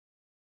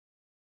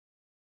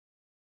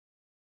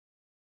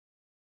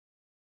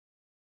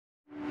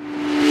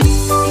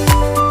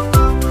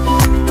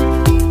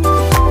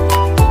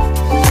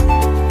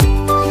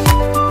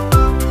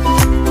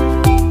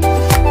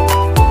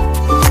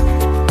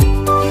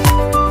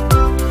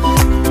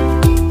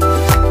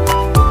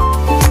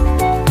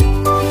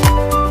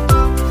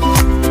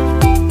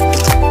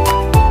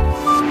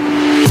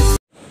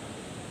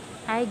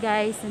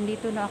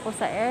nandito na ako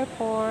sa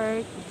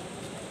airport.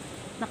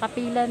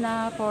 Nakapila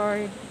na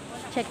for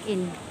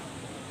check-in.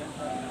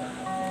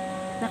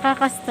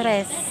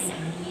 Nakaka-stress.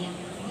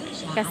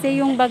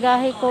 Kasi yung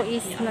bagahe ko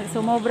is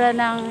sumobra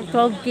ng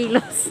 12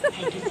 kilos.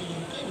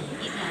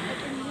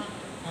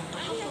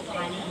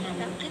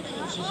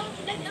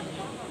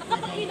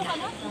 Nakapakilo ka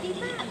na? Hindi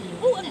pa.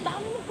 Oh, ang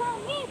dami mo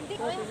gamit.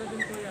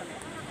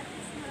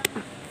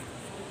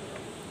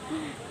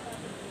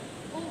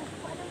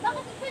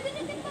 Bakit pwede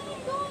natin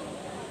pangin doon?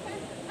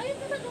 Ayun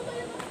na doon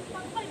tayo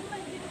pang 5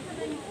 dito sa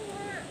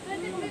ganyan.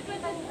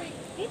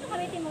 Dito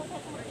kami timo sa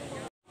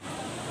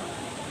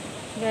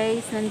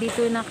Guys,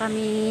 nandito na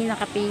kami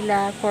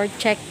nakapila for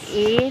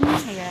check-in.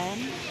 Ayan.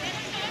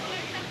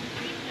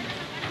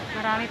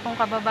 Marami pong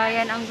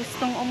kababayan ang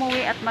gustong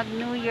umuwi at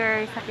mag-New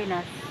Year sa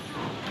Pinas.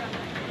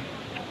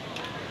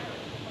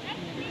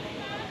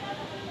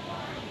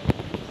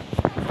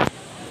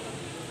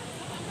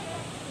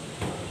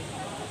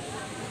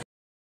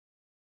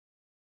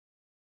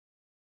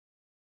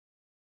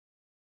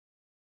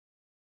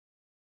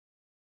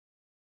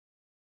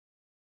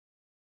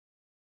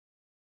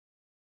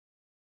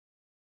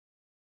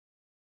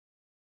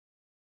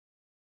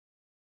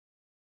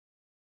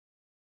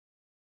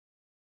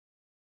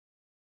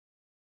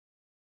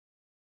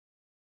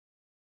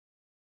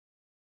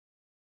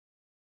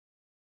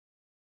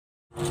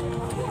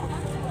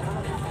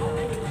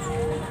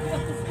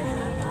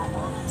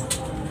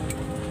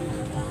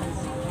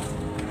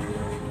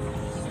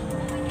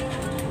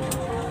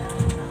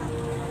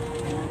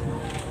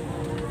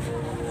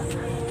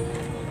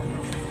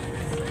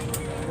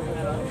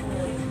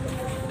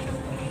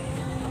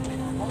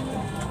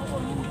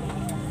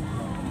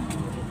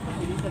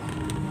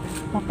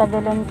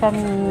 Natagalan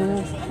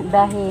kami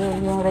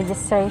dahil yung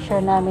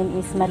registration namin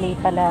is mali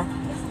pala.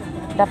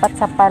 Dapat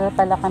sa PAL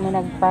pala kami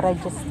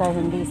nagpa-register,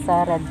 hindi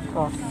sa Red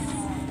Cross.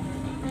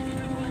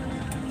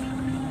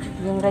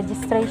 Yung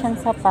registration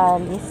sa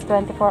PAL is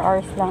 24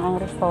 hours lang ang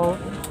result.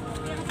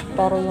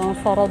 Pero yung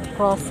sa Red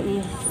Cross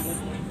is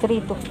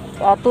 2 to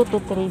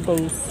 3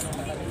 days.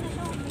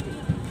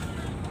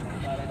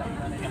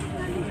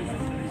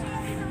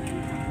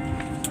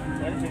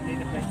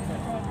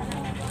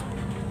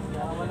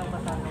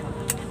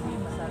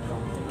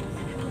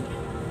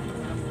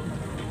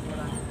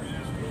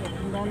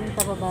 Ang daming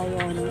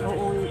kababayan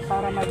uuwi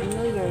para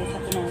mag-New Year sa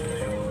Pinas.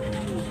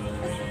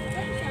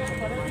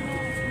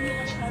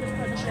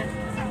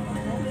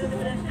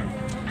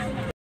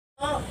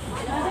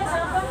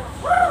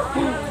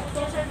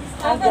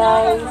 Hi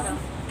guys,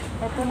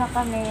 ito na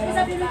kami.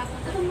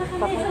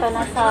 Papunta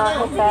na sa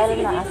hotel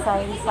na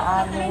assign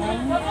sa amin.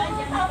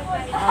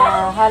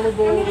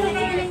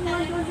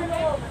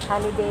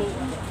 Holiday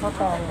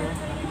hotel.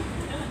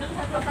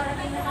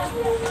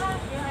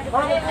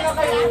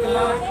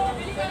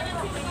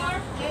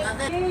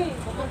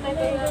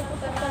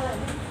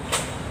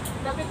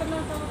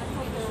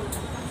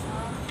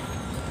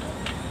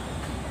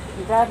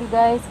 Grabe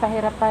guys,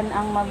 kahirapan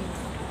ang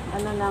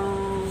ng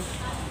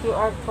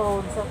QR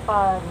code sa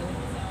PAL.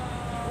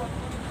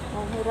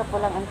 Ang hirap,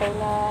 walang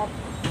internet.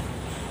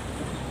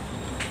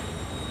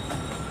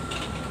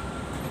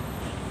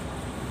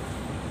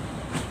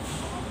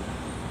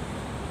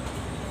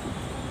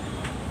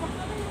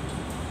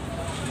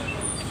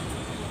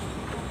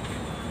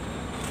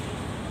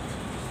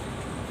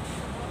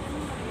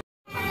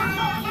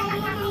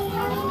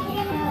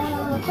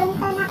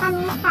 Punta na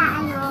kami sa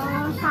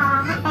sa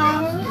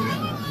hotel.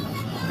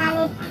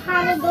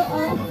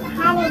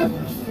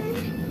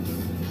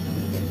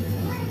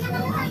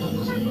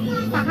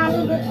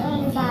 Holiday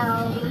Inn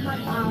daw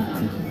hotel.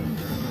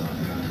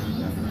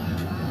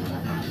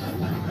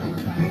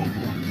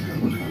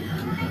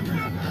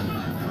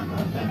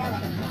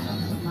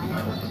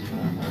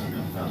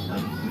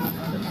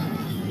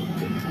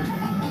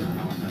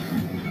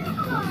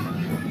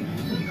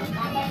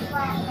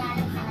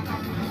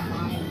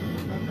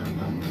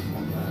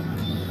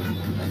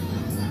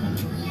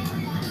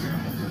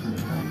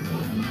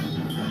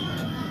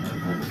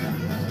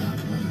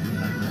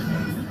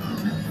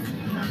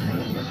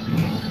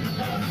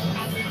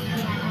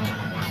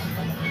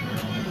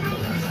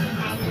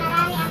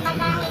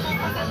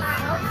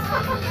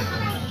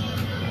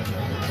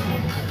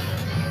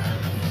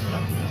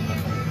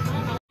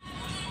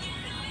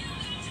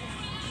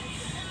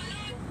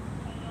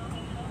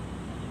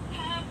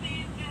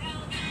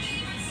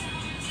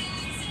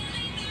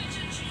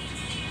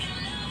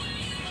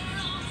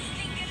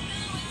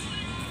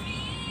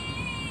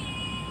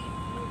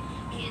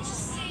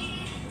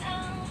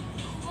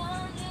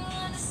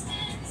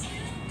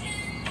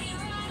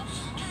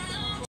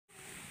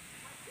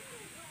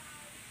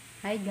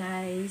 Hi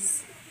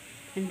guys,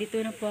 nandito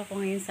na po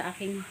ako ngayon sa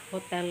aking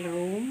hotel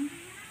room.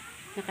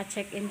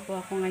 Naka-check-in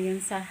po ako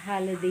ngayon sa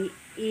Holiday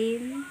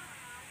Inn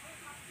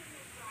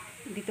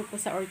dito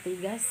po sa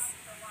Ortigas.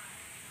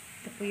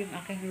 Ito po yung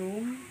aking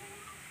room.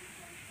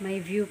 May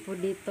view po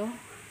dito.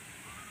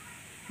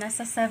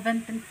 Nasa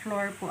 7th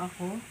floor po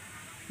ako.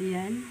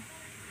 Ayan.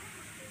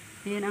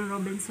 Ayan ang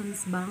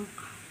Robinsons Bank.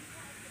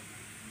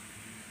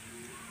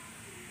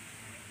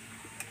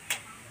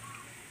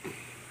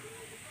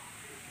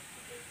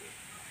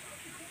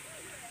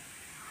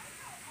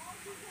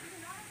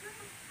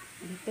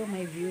 Dito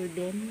may view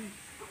din.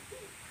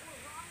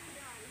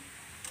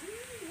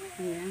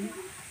 Ayan.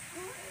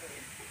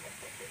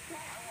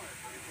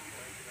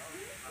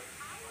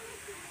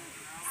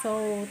 So,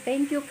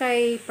 thank you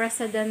kay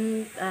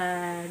President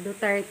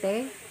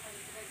Duterte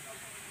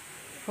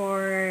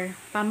for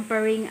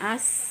pampering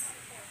us,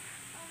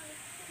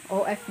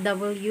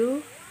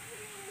 OFWs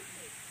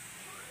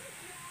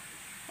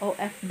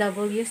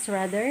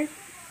rather.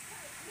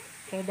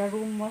 Okay, the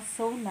room was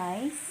so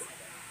nice.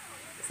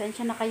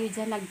 Pasensya na kayo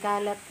dyan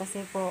nagkalat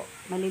kasi po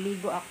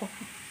maliligo ako.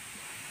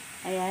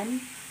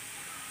 Ayan.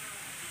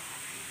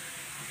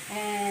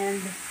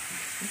 And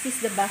this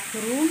is the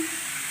bathroom.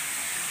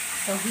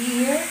 So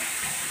here,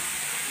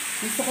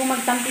 gusto ko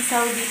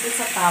magtampisaw dito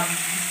sa tub.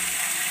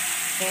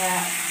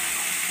 Kaya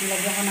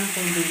nilagyan ko ng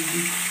tubig.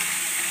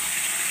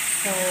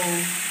 So,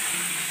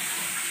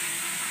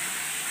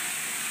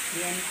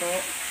 yan po.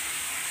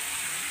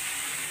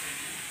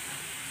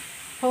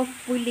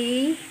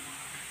 Hopefully,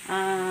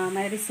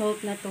 may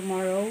result na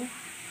tomorrow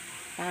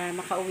para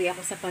makauwi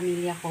ako sa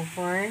pamilya ko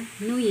for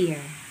New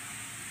Year.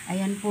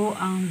 Ayan po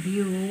ang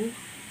view.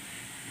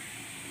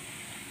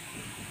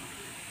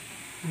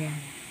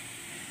 Ayan.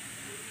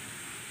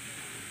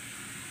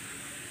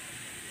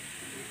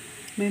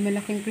 May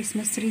malaking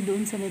Christmas tree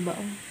doon sa baba.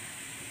 Oh.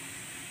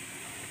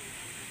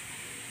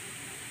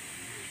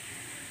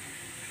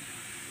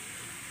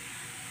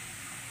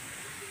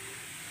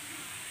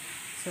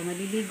 So,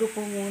 maliligo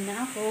po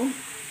muna ako.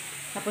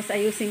 Tapos,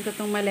 ayusin ko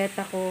tong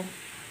maleta ko.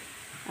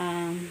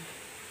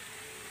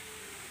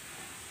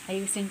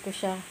 Ayusin ko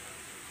siya.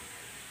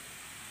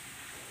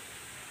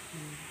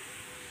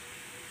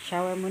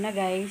 Shower muna,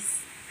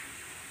 guys.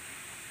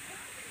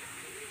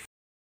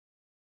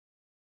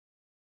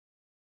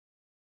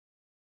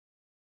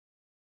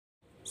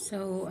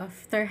 So,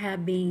 after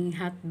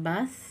having hot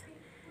bath,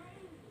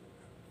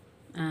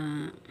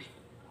 I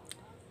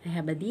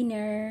have a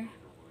dinner.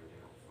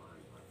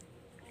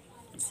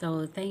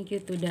 So, thank you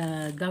to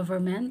the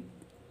government,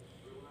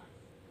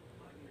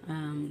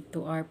 to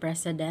our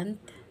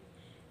president,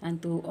 and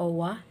to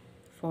OWA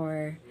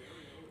for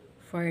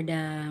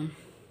the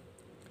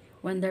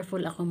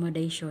wonderful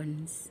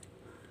accommodations.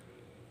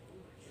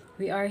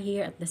 We are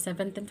here at the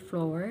 17th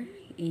floor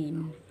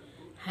in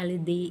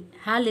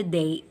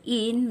Holiday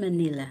in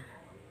Manila.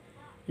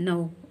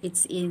 No,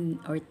 it's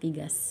in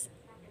Ortigas.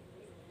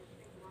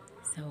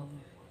 So,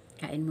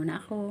 kain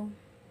muna ako.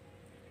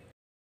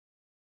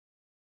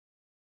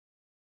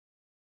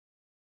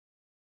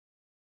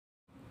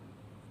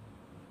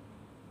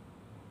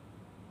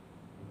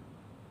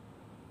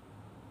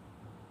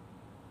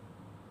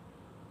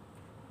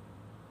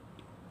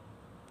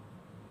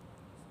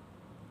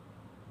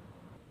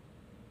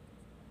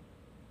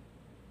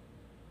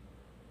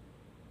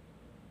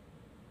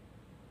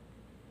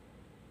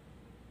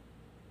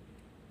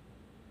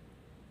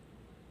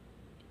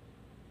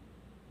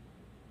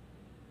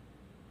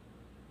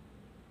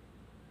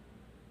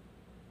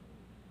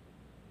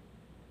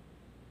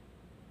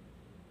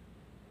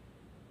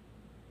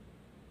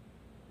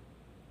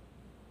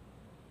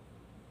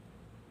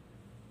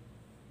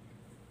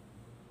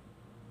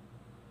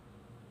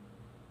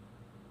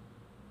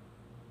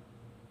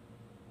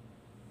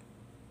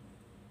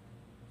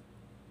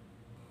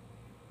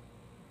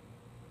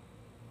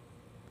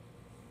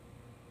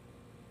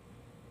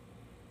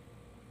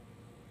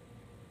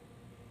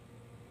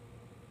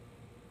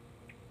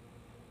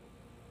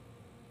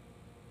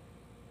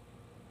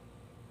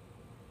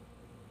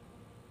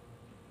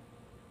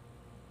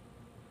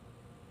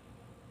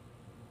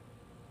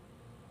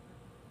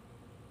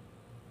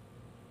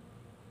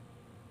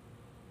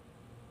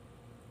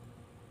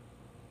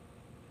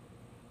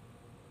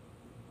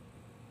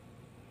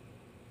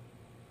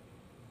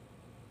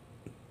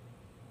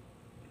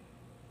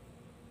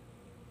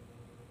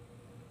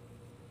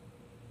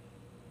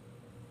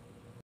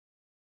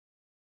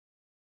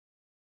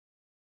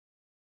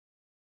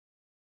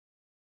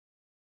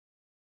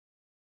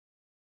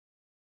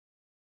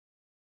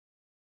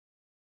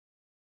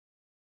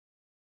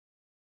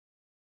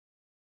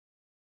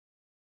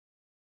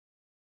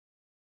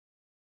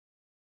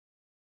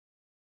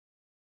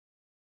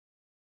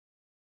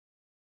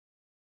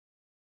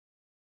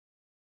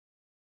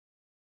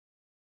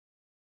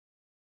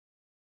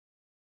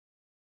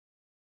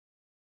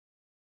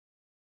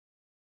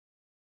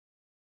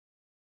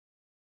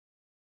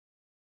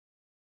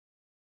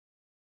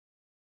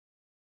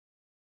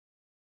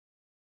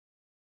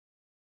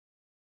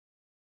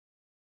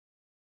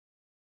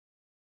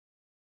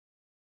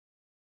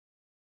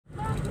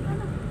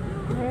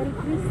 Merry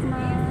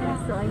Christmas!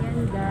 So,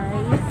 ayan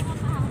guys.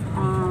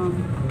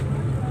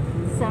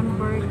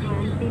 December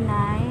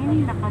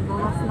 29,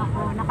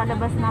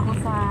 nakalabas na ako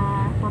sa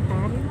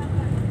hotel.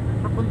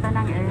 Papunta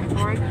ng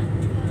airport.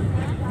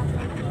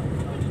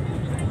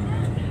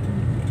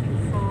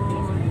 So,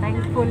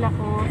 thankful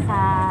ako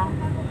sa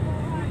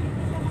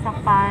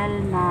PAL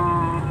na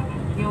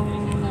yung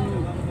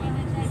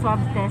swab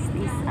test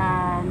is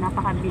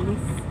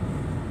napakabilis.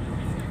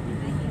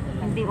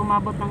 Hindi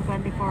umabot ng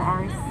 24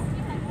 hours.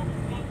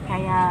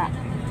 Kaya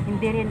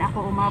hindi rin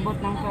ako umabot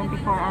ng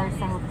 24 hours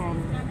sa hotel.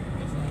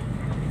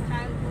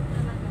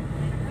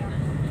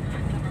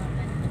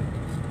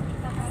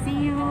 See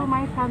you,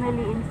 my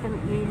family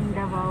in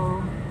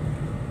Davao.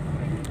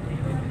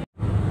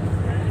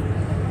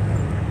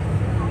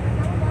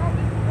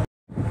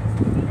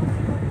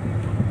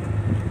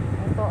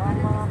 Ito ang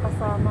mga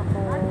kasama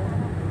ko.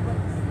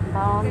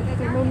 Down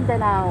to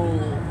Mindanao.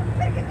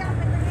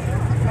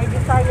 May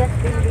Visayas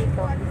din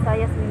dito.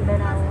 Visayas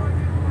Mindanao.